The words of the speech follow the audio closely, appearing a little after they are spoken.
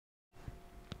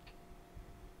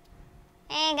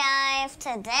guys,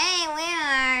 today we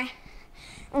are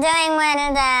doing one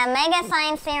of the Mega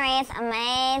Science series,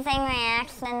 Amazing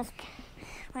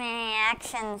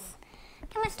Reactions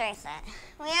chemistry set.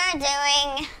 We are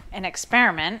doing an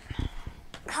experiment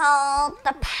called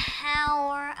The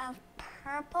Power of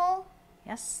Purple.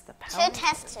 Yes, the power. 2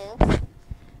 test tubes.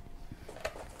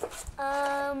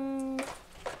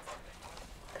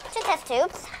 2 test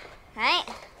tubes, right?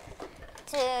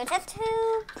 2 test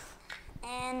tubes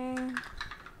and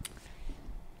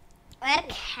red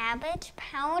cabbage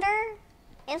powder.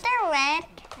 Is there red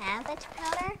cabbage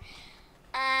powder?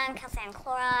 Calcium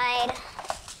chloride,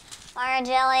 water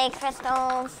jelly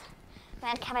crystals,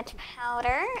 red cabbage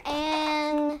powder,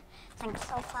 and zinc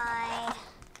sulfide.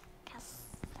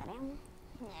 Calcium?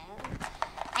 No.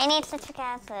 I need citric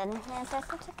acid. Is there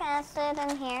citric acid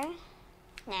in here?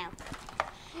 No.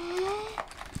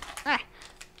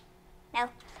 No.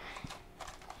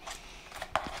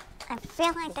 I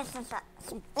feel like this is a...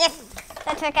 Yes!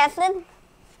 Citric acid.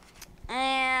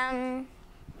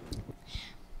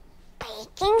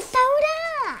 Baking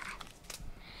soda!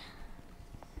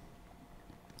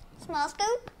 Small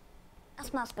scoop. A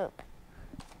small scoop.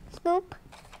 Scoop.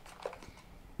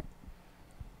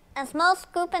 A small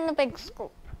scoop and a big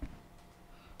scoop.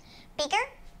 Beaker.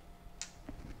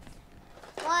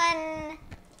 1.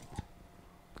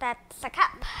 That's a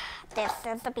cup. This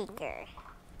is a beaker.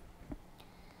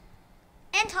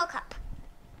 And tall cup.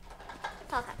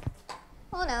 Tall cup.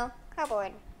 Oh no,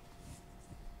 cardboard.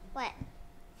 What?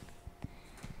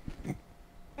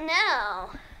 No.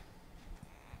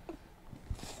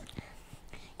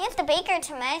 Use the beaker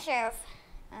to measure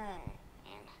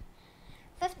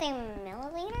 50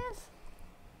 milliliters?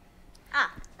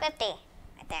 50.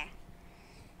 Right there.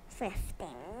 50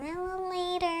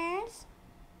 milliliters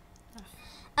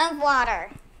of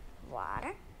water.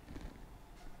 Water.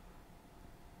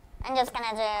 I'm just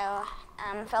gonna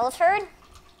do filtered.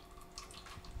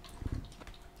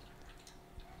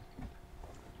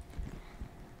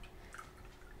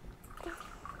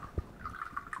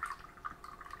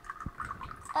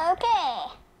 Okay.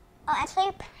 Oh,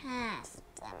 actually past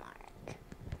the mark.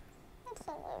 It's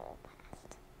a little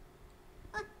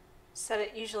past. Set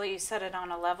it. Usually you set it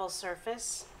on a level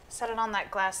surface. Set it on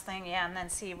that glass thing, yeah, and then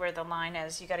see where the line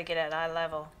is. You got to get at eye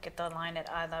level. Get the line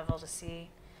at eye level to see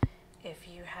if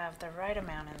you have the right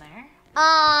amount in there.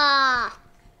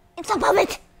 It's above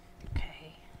it.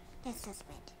 Okay. This is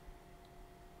it.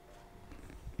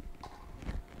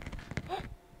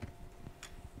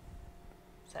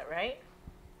 Is that right?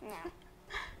 No.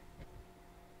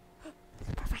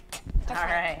 Perfect. All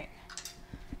right.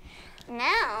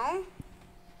 Now,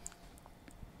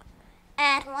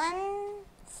 add 1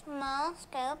 small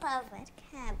scoop of red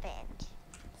cabbage.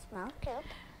 Small scoop.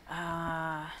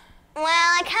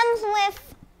 Well, it comes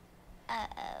with...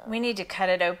 We need to cut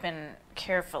it open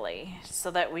carefully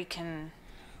so that we can...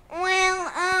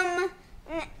 Well,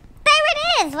 there it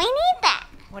is. We need that.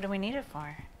 What do we need it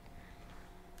for?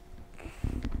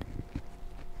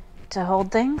 To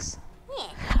hold things?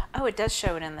 Yeah. Oh, it does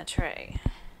show it in the tray.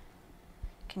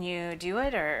 Can you do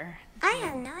it, or? I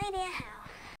have no idea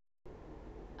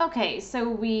how. Okay, so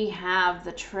we have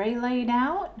the tray laid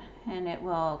out, and it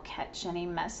will catch any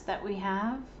mess that we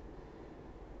have.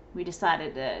 We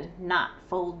decided to not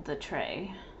fold the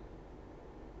tray.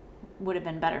 Would have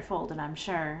been better folded, I'm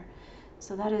sure.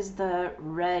 So that is the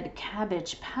red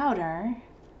cabbage powder.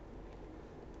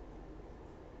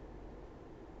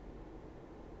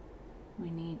 We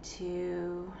need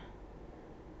to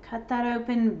cut that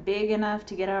open big enough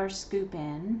to get our scoop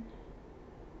in.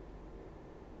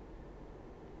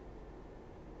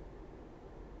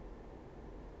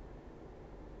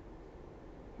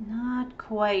 Not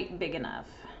quite big enough.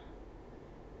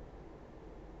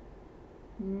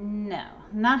 No,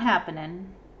 not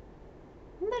happening.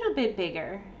 A little bit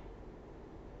bigger.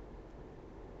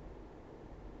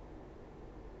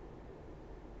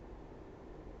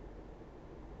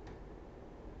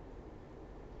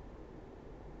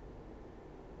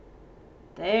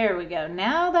 There we go.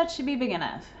 Now that should be big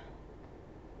enough.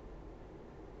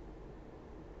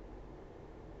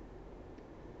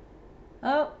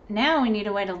 Oh, now we need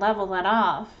a way to level that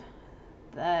off.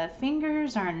 The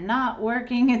fingers are not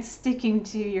working. It's sticking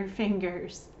to your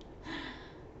fingers.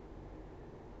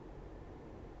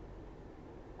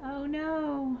 Oh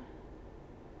no.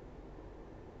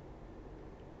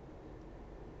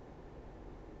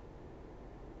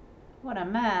 What a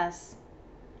mess.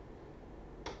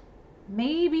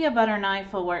 Maybe a butter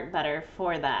knife will work better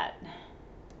for that.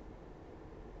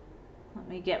 Let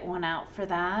me get one out for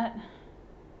that.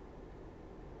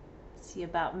 See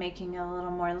about making it a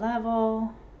little more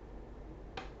level.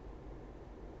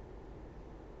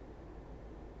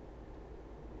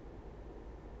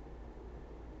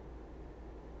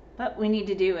 But we need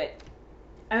to do it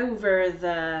over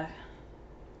the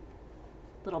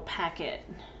little packet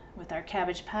with our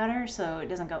cabbage powder so it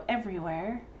doesn't go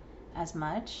everywhere as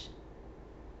much.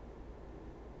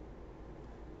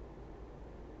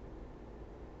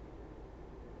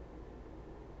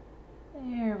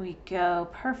 There we go,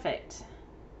 perfect.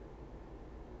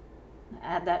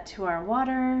 Add that to our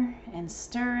water and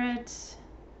stir it.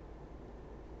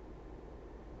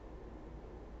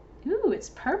 Ooh, it's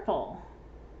purple.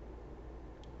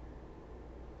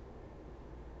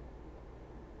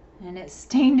 And it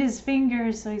stained his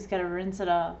fingers, so he's got to rinse it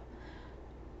off.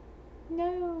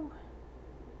 No.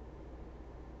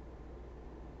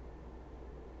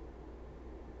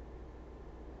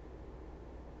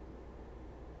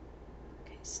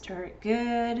 Okay, stir it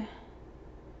good.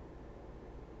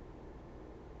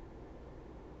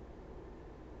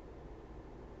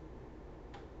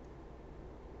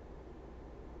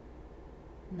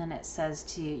 And then it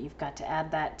says you've got to add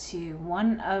that to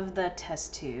one of the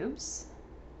test tubes.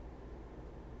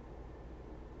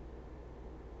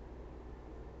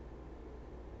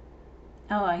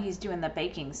 Oh, he's doing the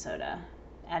baking soda,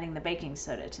 adding the baking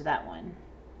soda to that one.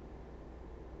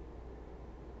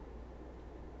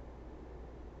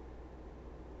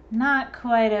 Not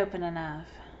quite open enough.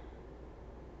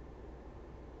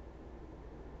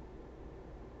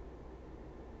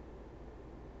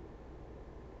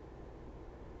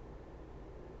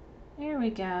 There we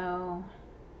go.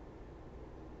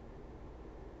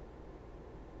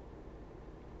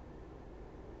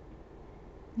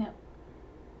 Yep.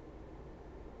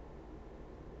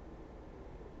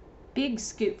 Big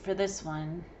scoop for this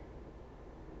one.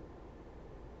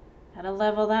 Gotta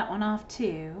level that one off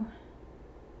too.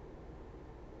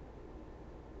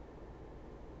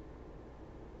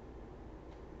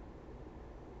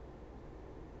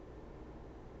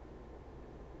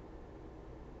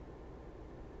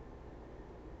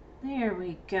 There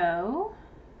we go.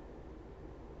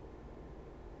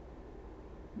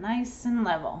 Nice and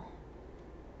level.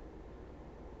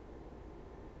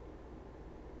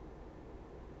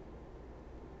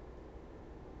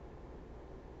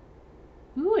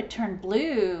 Ooh, it turned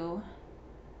blue.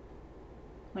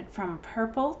 Went from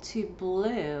purple to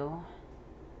blue.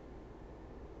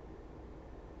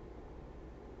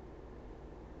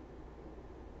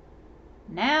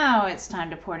 Now it's time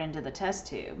to pour it into the test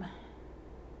tube.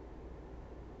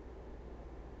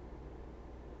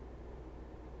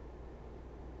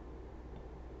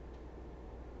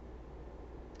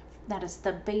 That is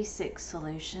the basic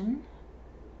solution.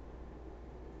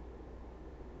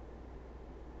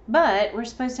 But we're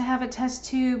supposed to have a test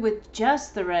tube with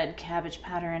just the red cabbage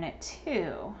powder in it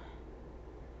too,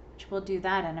 which we'll do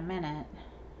that in a minute.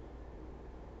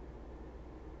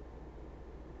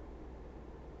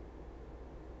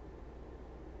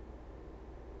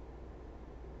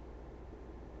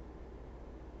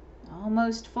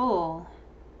 Almost full.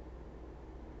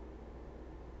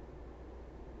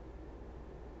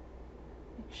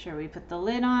 Make sure we put the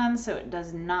lid on so it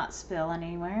does not spill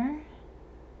anywhere.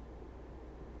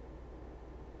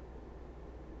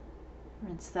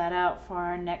 Rinse that out for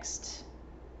our next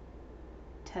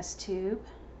test tube.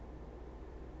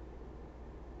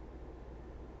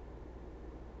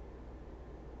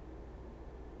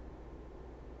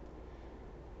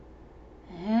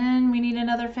 And we need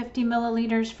another 50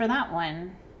 milliliters for that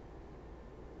one.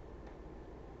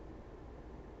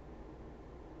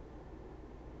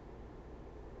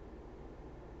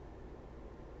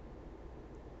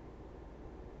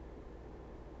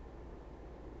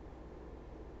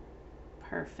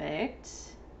 Perfect.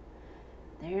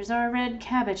 There's our red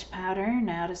cabbage powder.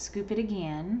 Now to scoop it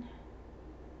again.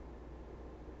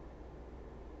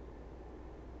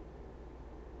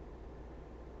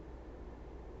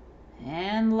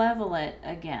 And level it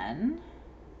again.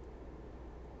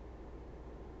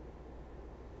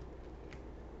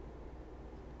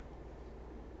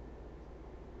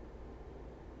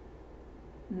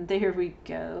 There we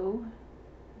go.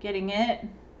 Getting it?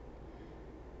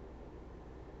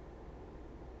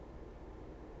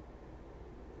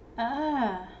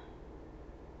 Ah.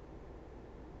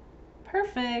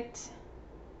 Perfect.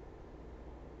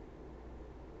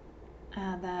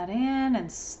 Add that in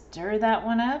and stir that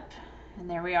one up. And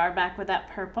there we are back with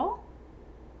that purple.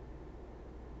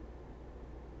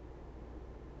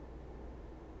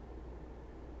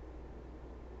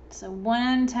 So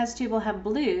one test tube will have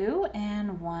blue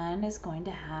and one is going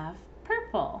to have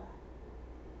purple.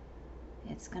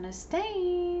 It's gonna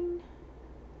stain.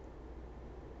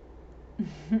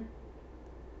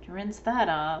 Rinse that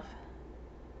off.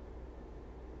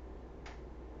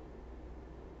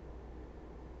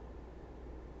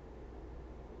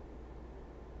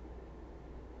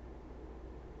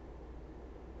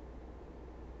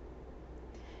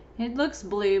 It looks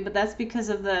blue, but that's because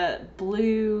of the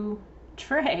blue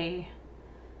tray.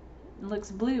 It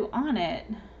looks blue on it.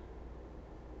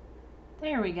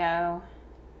 There we go.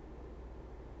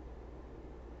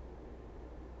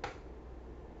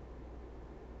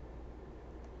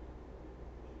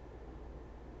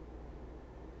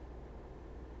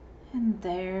 And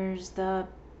there's the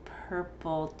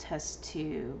purple test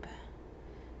tube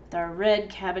with our red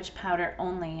cabbage powder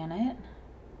only in it.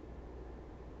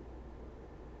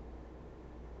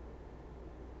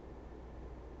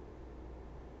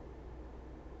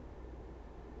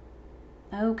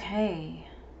 Okay.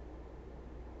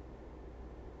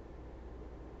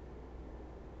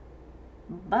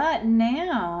 But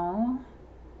now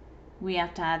we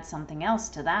have to add something else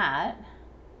to that.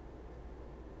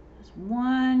 There's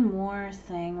one more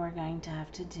thing we're going to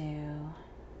have to do.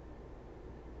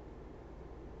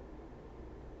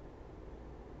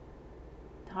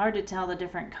 It's hard to tell the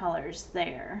different colors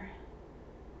there.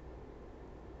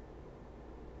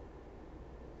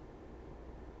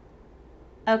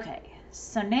 Okay,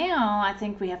 so now I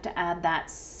think we have to add that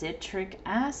citric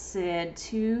acid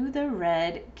to the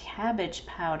red cabbage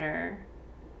powder.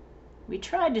 We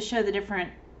tried to show the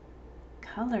different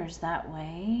colors that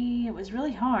way. It was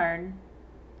really hard.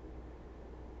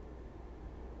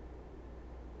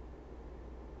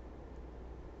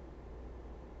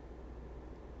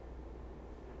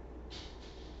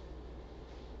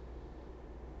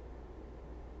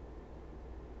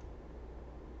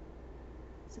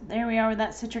 So there we are with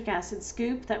that citric acid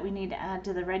scoop that we need to add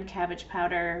to the red cabbage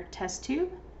powder test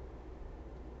tube.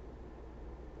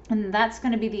 And that's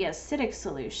going to be the acidic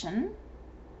solution.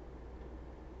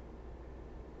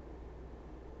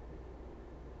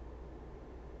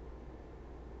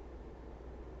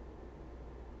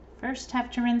 First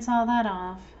have to rinse all that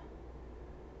off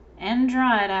and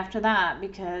dry it after that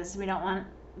because we don't want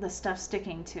the stuff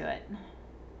sticking to it,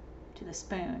 to the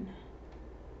spoon.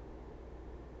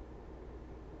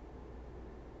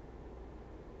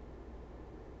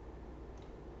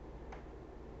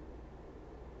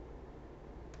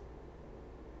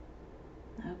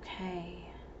 Okay.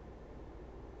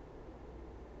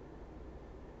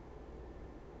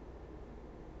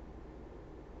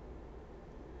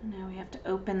 Now we have to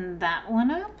open that one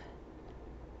up.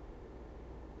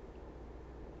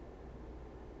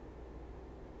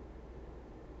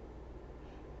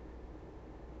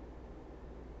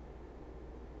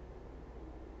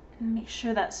 And make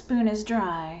sure that spoon is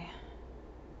dry.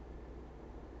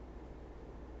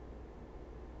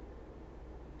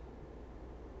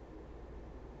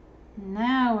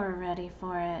 Now we're ready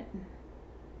for it.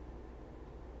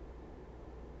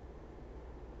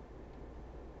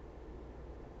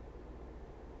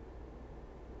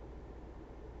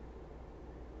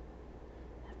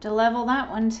 Have to level that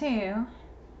one too,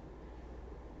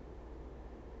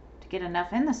 to get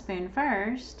enough in the spoon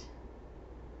first.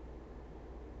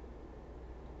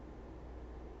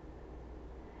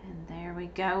 And there we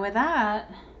go with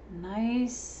that.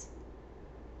 Nice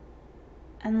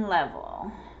and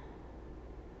level.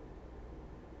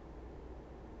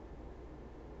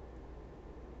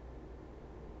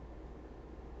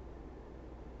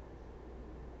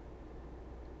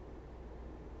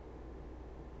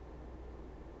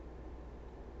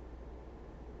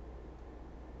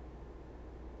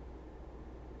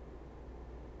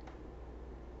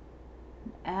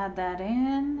 Add that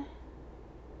in.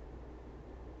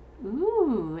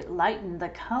 Ooh, it lightened the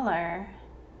color.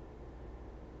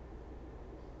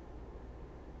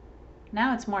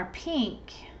 Now it's more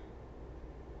pink.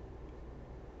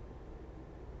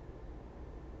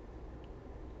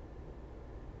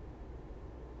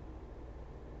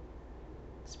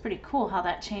 It's pretty cool how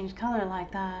that changed color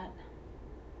like that.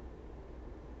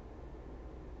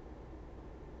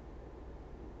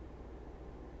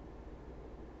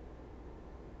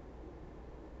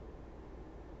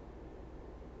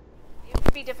 It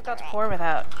would be difficult to pour with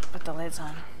the lids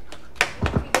on.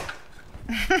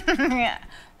 Yeah,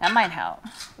 that might help.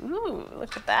 Ooh,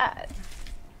 look at that.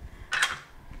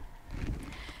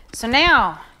 So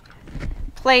now,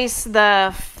 place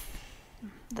the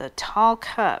tall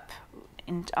cup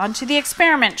onto the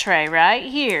experiment tray right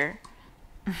here.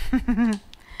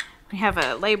 We have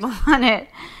a label on it,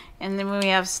 and then we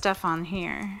have stuff on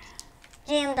here.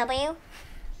 GMW.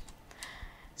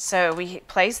 So we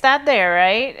place that there,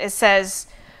 right? It says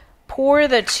pour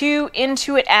the two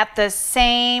into it at the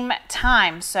same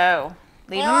time. So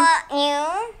leave them.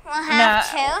 You will have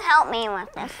to help me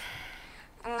with this,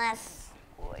 unless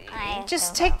I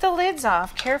just take the lids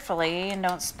off carefully and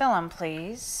don't spill them,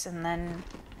 please. And then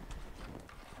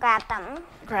grab them.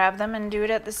 Grab them and do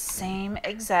it at the same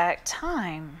exact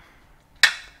time.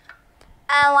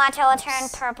 Watch, it will turn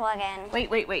purple again. Wait.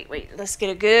 Let's get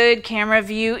a good camera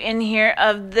view in here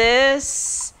of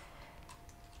this.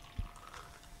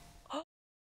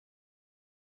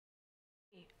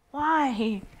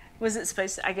 Why? Was it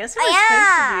supposed to? I guess it was supposed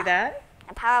to do that.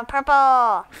 The power of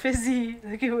purple. Fizzy,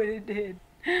 look at what it did.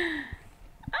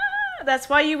 That's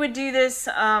why you would do this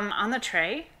on the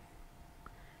tray.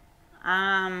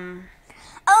 Oh,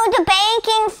 the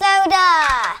baking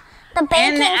soda. The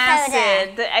baking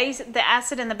soda. The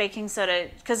acid in the baking soda.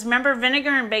 Because remember,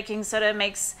 vinegar and baking soda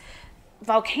makes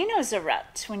volcanoes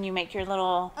erupt when you make your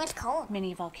little it's cold.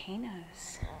 Mini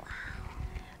volcanoes.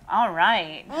 All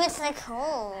right. Oh, it's so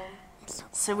cold.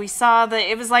 So we saw that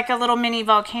it was like a little mini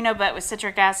volcano, but with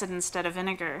citric acid instead of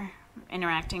vinegar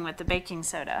interacting with the baking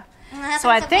soda. So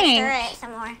I think it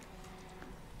some more.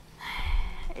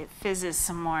 It fizzes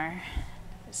some more.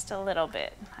 Just a little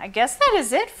bit. I guess that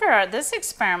is it for this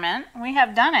experiment. We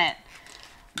have done it.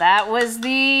 That was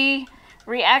the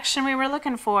reaction we were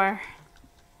looking for.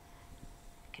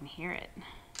 I can hear it.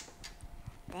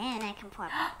 Then I can pour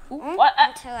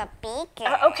into a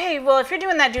beaker. Okay, well, if you're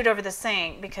doing that, do it over the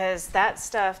sink, because that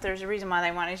stuff, there's a reason why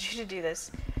they wanted you to do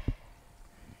this.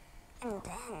 And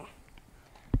then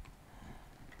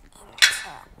into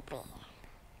a beaker.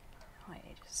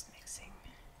 Wait, just mixing.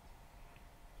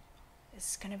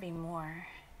 It's going to be more.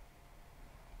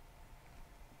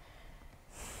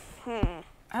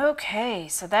 Okay,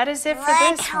 so that is it for this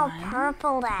one. Look how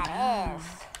purple that is.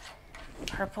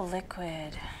 Purple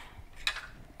liquid.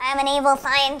 I'm an evil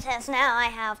scientist now. I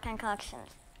have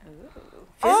concoctions. Ooh.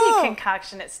 Fizzy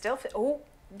concoction. It's still.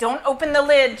 Don't open the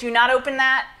lid. Do not open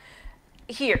that.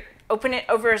 Here, open it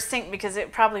over a sink because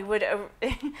it probably would.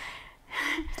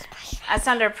 That's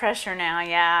under pressure now.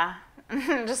 Yeah,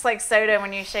 just like soda.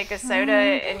 When you shake a soda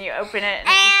and you open it and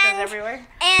it just goes everywhere.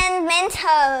 And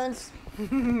Mentos.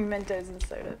 Mentos and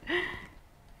soda.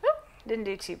 Oop, didn't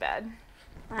do too bad.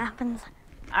 What happens?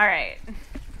 All right.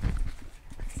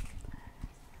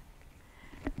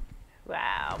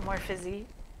 Wow, more fizzy.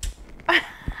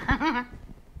 How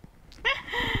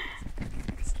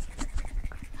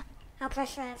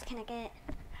pressurized can it get?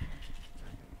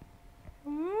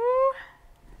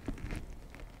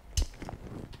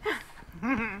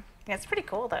 Yeah, it's pretty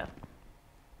cool though.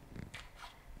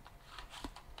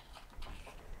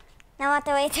 Now what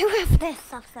do we do with this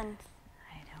substance?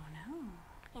 I don't know.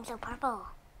 It's so purple.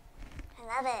 I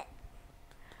love it.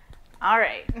 All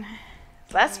right.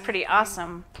 That's pretty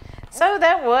awesome. So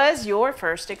that was your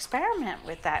first experiment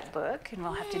with that book, and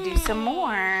we'll have to do some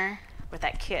more with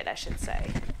that kit, I should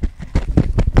say.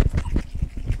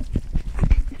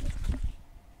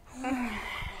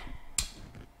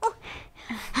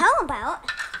 How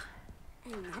about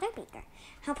another beaker?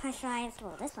 How pressurized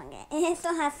will this one get? It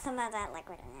still has some of that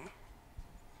liquid in there.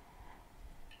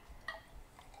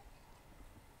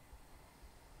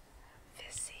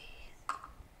 Fizzy.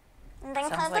 And then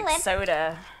Sounds close like the lid.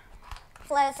 soda.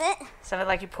 Close it. Sounded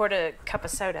like you poured a cup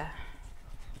of soda.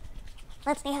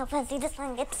 Let's see how fuzzy this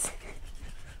one gets.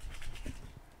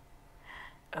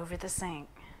 Over the sink.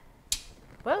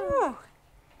 Whoa.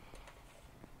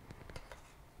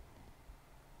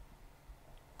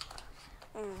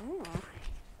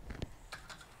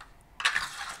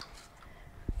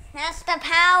 That's the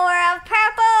power of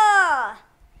purple.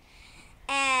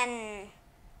 And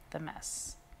The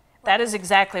mess. That is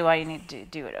exactly why you need to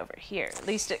do it over here. At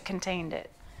least it contained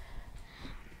it.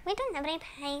 we don't have any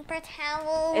paper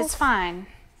towels. It's fine.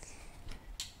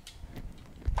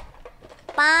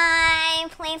 Bye.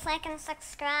 Please like and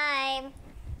subscribe.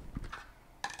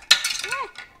 Yeah.